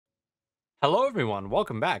Hello everyone,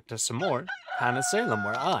 welcome back to some more Salem,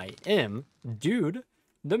 where I am Dude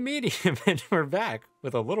the Medium, and we're back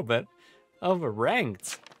with a little bit of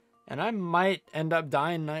ranked. And I might end up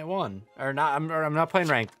dying night one. Or not, I'm not playing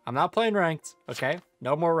ranked. I'm not playing ranked, okay?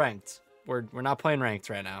 No more ranked. We're not playing ranked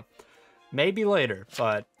right now. Maybe later,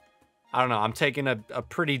 but I don't know. I'm taking a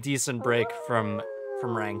pretty decent break from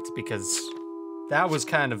ranked because that was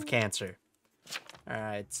kind of cancer.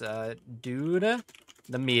 Alright, Dude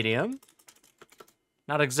the Medium.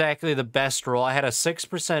 Not exactly the best roll. I had a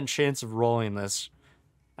 6% chance of rolling this,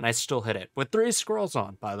 and I still hit it. With 3 scrolls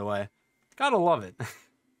on, by the way. Gotta love it.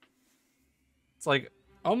 It's like,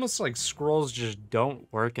 almost like scrolls just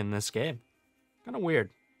don't work in this game. Kinda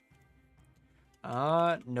weird.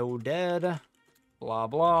 No dead. Blah,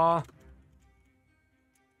 blah.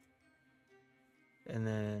 And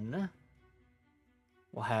then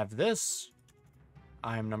we'll have this.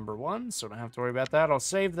 I'm number 1, so don't have to worry about that. I'll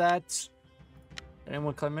save that.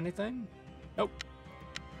 Anyone claim anything? Nope.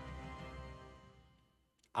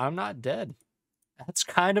 I'm not dead. That's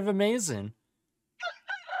kind of amazing.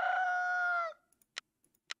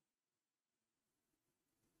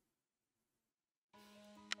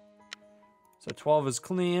 So 12 is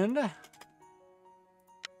cleaned.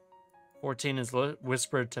 14 is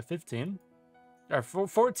whispered to 15. Or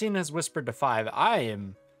 14 is whispered to 5. I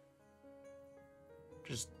am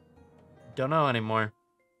just don't know anymore.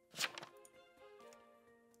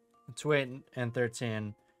 2, 8, and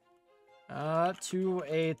 13. 2,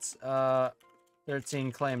 8,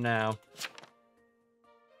 13 claim now.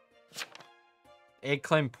 8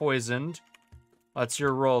 claim poisoned. What's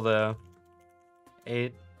your roll though?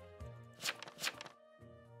 8.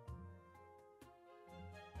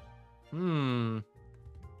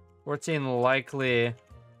 14 likely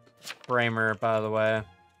Bramer, by the way.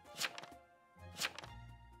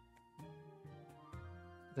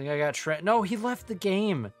 I think I got no, he left the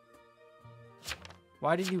game.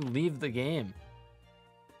 Why did you leave the game?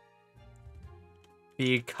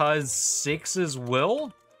 Because 6 is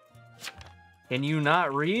will? Can you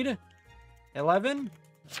not read? 11?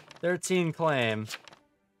 13 claim.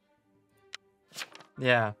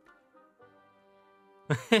 Yeah.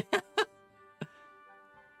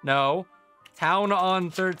 No. Town on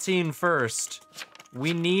 13 first.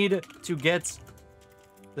 We need to get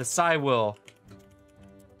the Psy Will.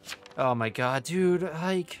 Oh my god, dude.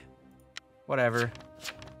 Like, whatever.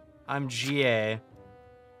 I'm GA.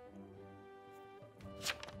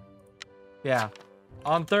 Yeah.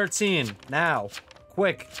 On 13. Now.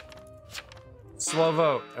 Quick. Slow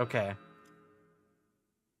vote. Okay.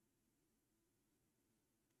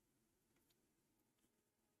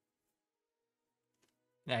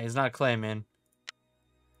 Yeah, he's not claiming.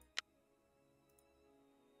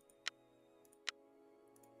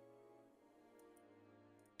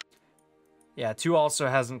 Yeah, 2 also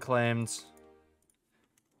hasn't claimed.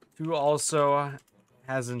 2 also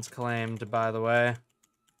hasn't claimed, by the way.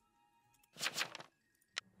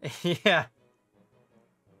 Yeah.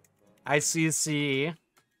 ICC.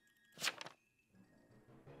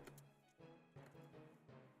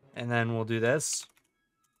 And then we'll do this.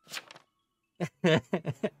 There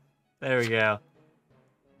we go.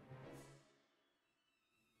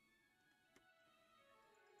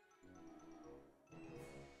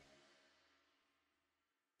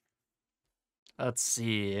 Let's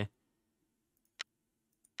see.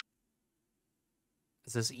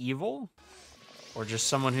 Is this evil? Or just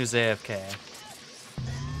someone who's AFK?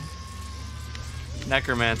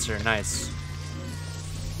 Necromancer, nice.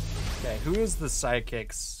 Okay, who is the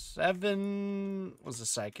psychic? 7 was the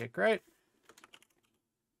psychic, right?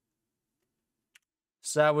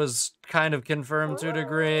 So that was kind of confirmed to a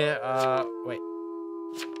degree. Wait.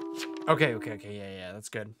 Okay, yeah, that's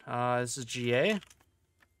good. This is GA.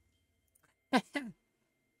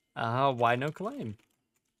 Why no claim?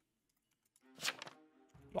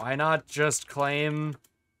 Why not just claim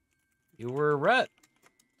you were Rhett?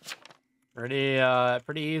 Pretty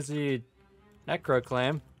easy necro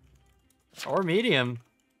claim. Or medium,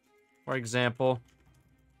 for example.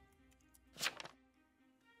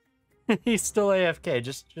 He's still AFK,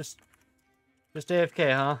 just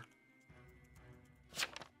AFK, huh?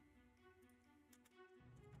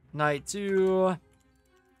 Night 2.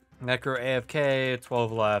 Necro AFK,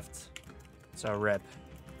 12 left. So rip.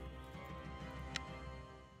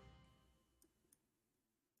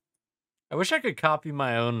 I wish I could copy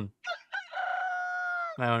my own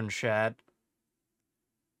chat.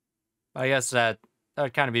 I guess that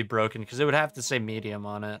would kind of be broken because it would have to say medium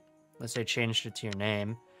on it unless they changed it to your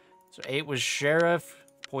name. So 8 was sheriff,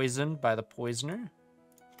 poisoned by the poisoner.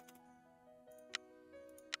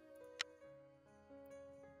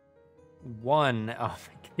 1. Oh my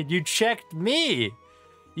god, you checked me!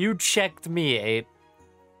 You checked me, 8.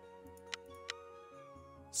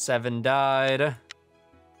 7 died.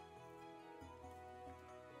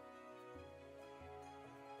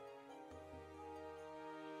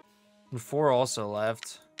 And 4 also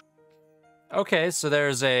left. Okay, so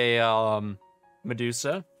there's a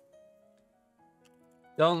Medusa.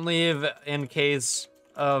 Don't leave in case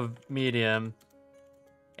of medium.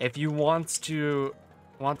 If you want to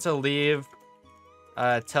leave,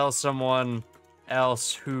 tell someone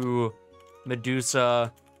else who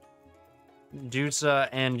Medusa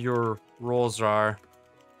and your roles are.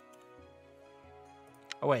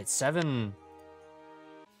 Oh wait, 7.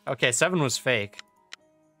 Okay, 7 was fake.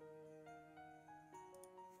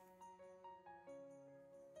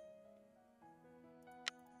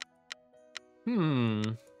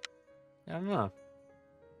 I don't know.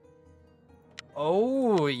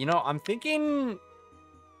 Oh, you know, I'm thinking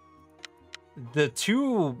the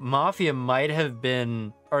 2 Mafia might have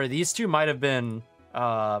been, or these 2 might have been,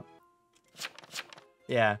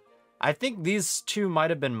 yeah. I think these 2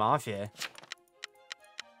 might have been Mafia.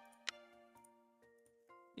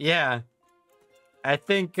 Yeah. I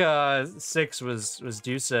think, 6 was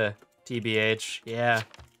Dusa, TBH, yeah.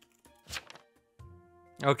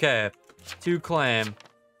 Okay, 2 claim.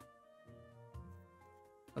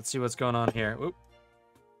 Let's see what's going on here. Oop.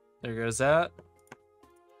 There goes that.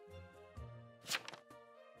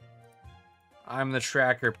 I'm the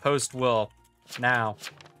tracker. Post will. Now.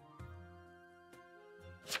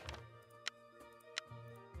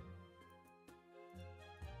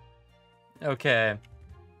 Okay.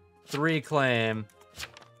 3 claim.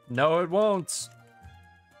 No, it won't.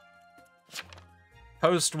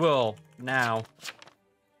 Post will. Now.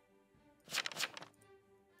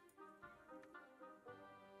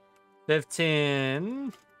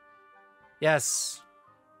 $15. Yes.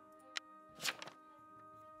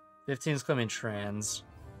 15's claiming trans.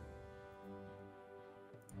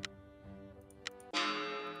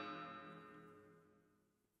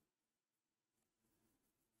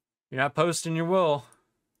 You're not posting your will.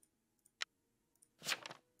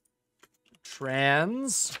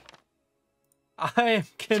 Trans. I am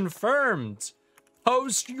confirmed.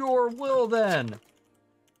 Post your will then.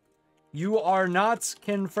 You are not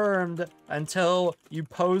confirmed until you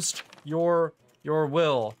post your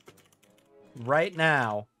will. Right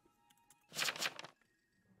now.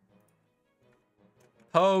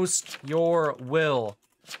 Post your will.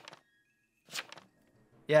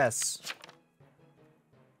 Yes.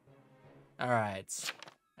 Alright.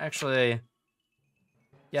 Actually,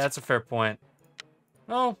 yeah, that's a fair point.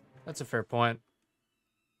 Oh, that's a fair point.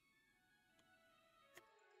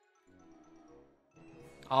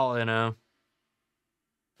 All in know.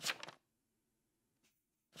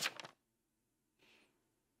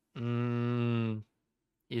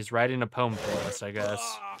 He's writing a poem for us, I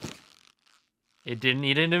guess. He didn't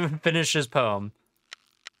even finish his poem.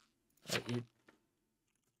 He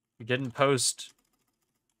didn't post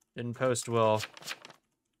will.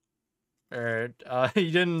 Or, he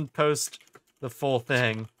didn't post the full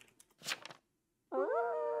thing.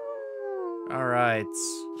 Alright.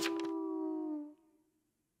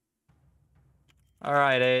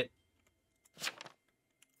 Alright, 8.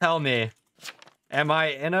 Tell me, am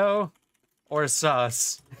I Inno or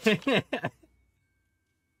sus?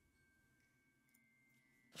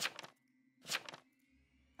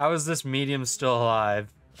 How is this medium still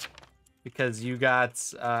alive? Because you got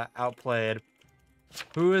outplayed.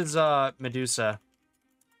 Who is Medusa,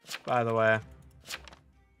 by the way?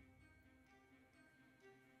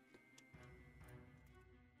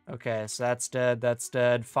 Okay, so that's dead, that's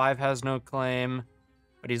dead. 5 has no claim,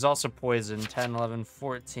 but he's also poisoned. 10, 11,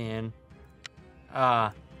 14.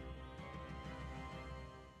 Okay,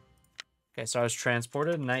 so I was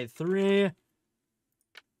transported, night 3.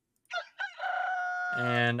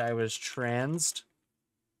 And I was transed.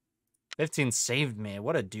 15 saved me,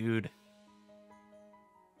 what a dude.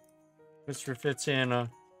 Mr. 15,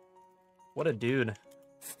 what a dude.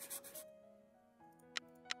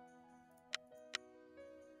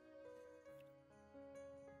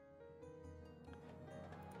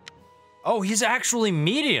 Oh, he's actually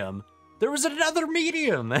medium. There was another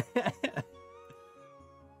medium.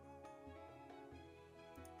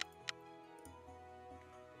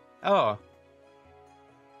 Oh.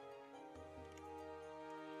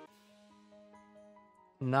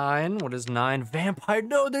 Nine. What is 9? Vampire.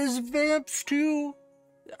 No, there's vamps too.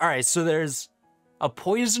 All right, so there's a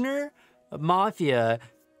poisoner, a mafia,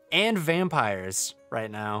 and vampires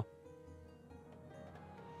right now.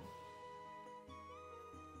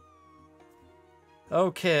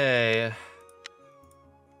 Okay.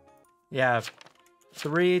 Yeah.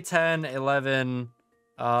 3, 10, 11.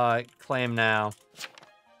 Claim now.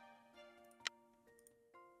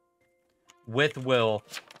 With will.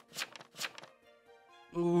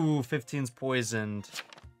 Ooh, 15's poisoned.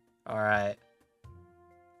 Alright.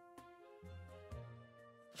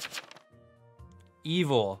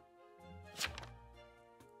 Evil.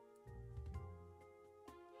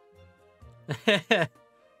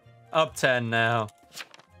 Up 10 now.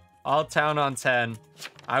 All town on 10.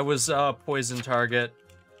 I was a poison target,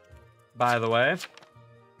 by the way.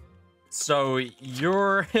 So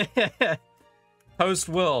you're post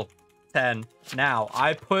will 10. Now,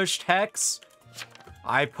 I pushed Hex.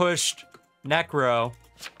 I pushed Necro.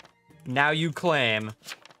 Now you claim.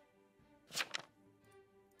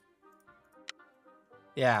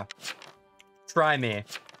 Yeah. Try me.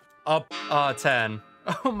 Up 10.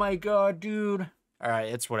 Oh my god, dude. Alright,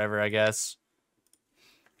 it's whatever, I guess.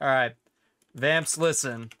 Alright. Vamps,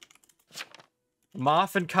 listen.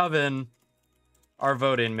 Moth and Coven are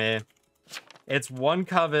voting me. It's 1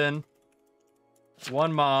 Coven,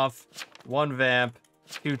 1 Moth, 1 Vamp,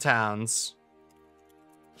 2 Towns.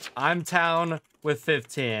 I'm Town with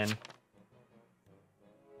 15.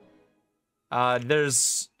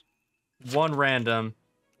 There's 1 random.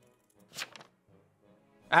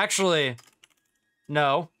 Actually,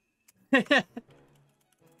 no.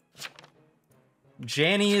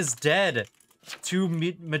 Janny is dead to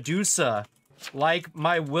Medusa, like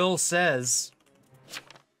my will says.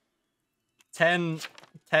 10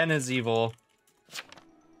 is evil.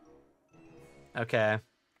 Okay.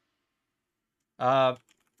 Vamp,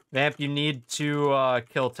 you need to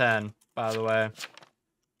kill 10, by the way.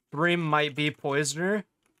 3 might be poisoner.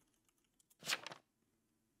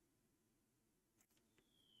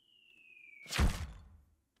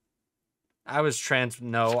 I was trans.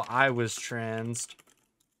 No, I was trans.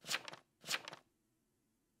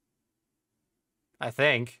 I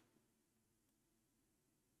think.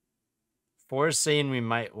 4 saying we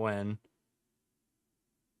might win.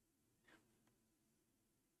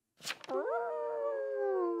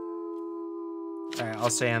 Alright, I'll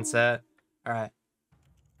say on set. Alright.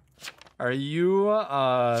 Are you,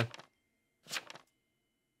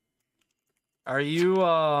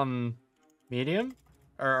 medium?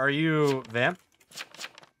 Or are you vamp?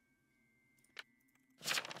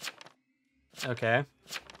 Okay.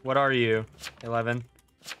 What are you? 11.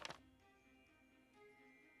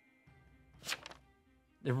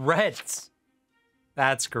 Reds.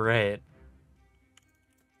 That's great.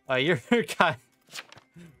 You're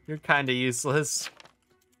kind of useless.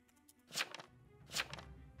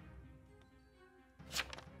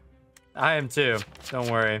 I am too.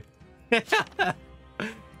 Don't worry.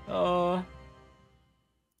 Oh.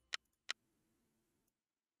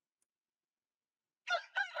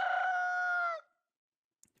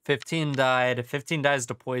 15 died. 15 dies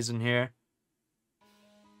to poison here.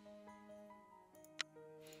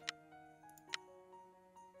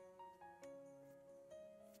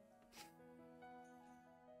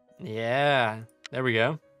 Yeah. There we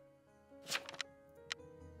go.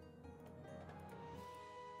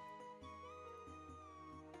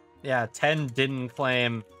 Yeah, 10 didn't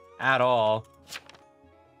claim at all.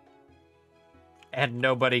 And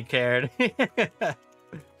nobody cared.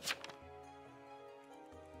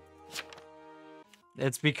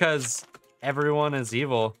 It's because everyone is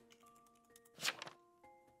evil.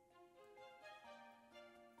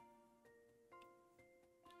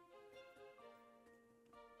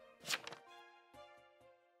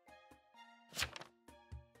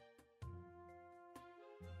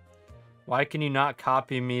 Why can you not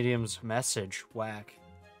copy Medium's message? Whack.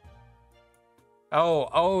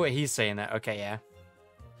 Oh, he's saying that. Okay, yeah.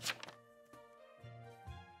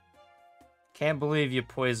 Can't believe you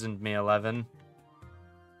poisoned me, 11.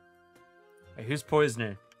 Wait, who's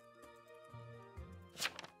poisoner?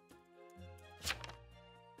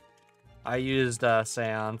 I used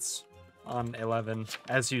Seance on 11,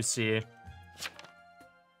 as you see.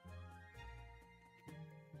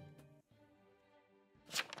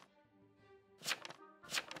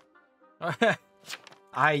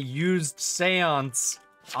 I used Seance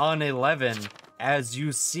on 11, as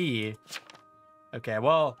you see. Okay,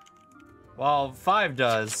 well, 5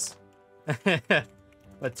 does.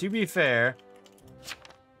 But to be fair,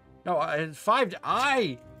 no, 5.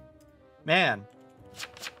 Man,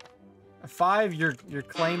 5. You're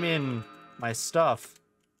claiming my stuff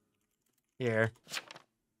here.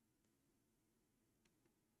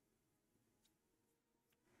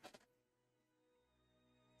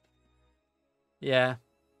 Yeah.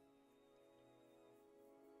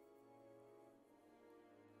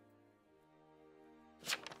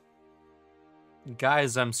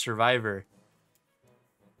 Guys, I'm Survivor.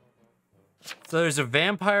 So there's a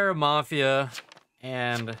vampire, a mafia,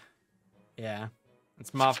 and yeah,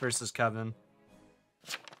 it's Moth versus Coven.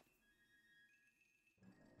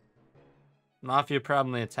 Mafia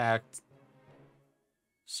probably attacked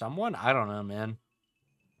someone? I don't know, man.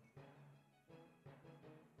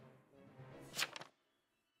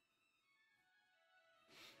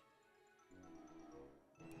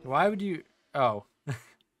 Why would you... Oh.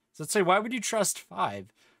 So let's say, why would you trust 5?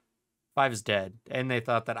 5 is dead. And they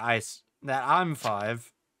thought that I'm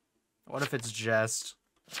 5. What if it's just...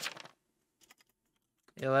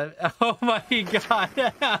 11? Oh my god.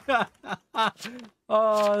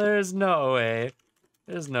 Oh, there's no way.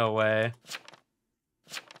 There's no way.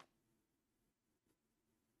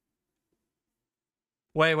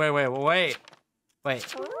 Wait.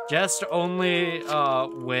 Just only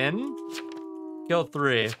win? Kill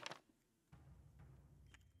 3.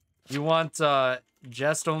 You want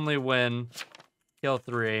just only win, kill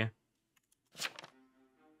 3.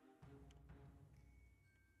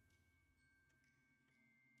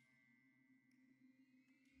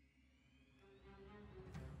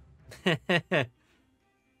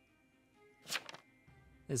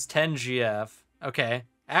 Is 10 GF. Okay.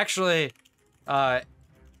 Actually, yeah,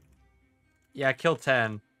 kill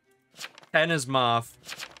 10. 10 is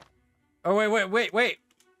Moth. Oh, wait.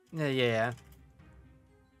 Yeah.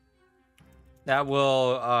 That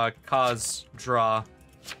will, cause draw.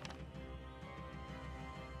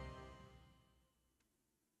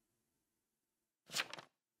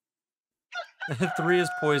 Three is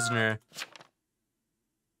Poisoner.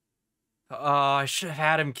 Oh, I should have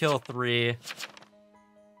had him kill 3.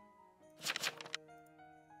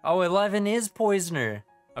 Oh, 11 is Poisoner.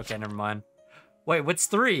 Okay, never mind. Wait, what's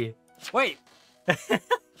 3? Wait!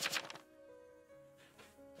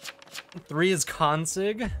 3 is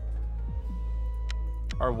Consig?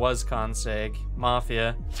 Or was Consig?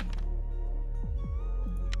 Mafia.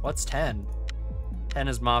 What's 10? 10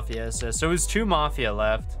 is Mafia, so there's 2 Mafia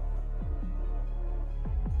left.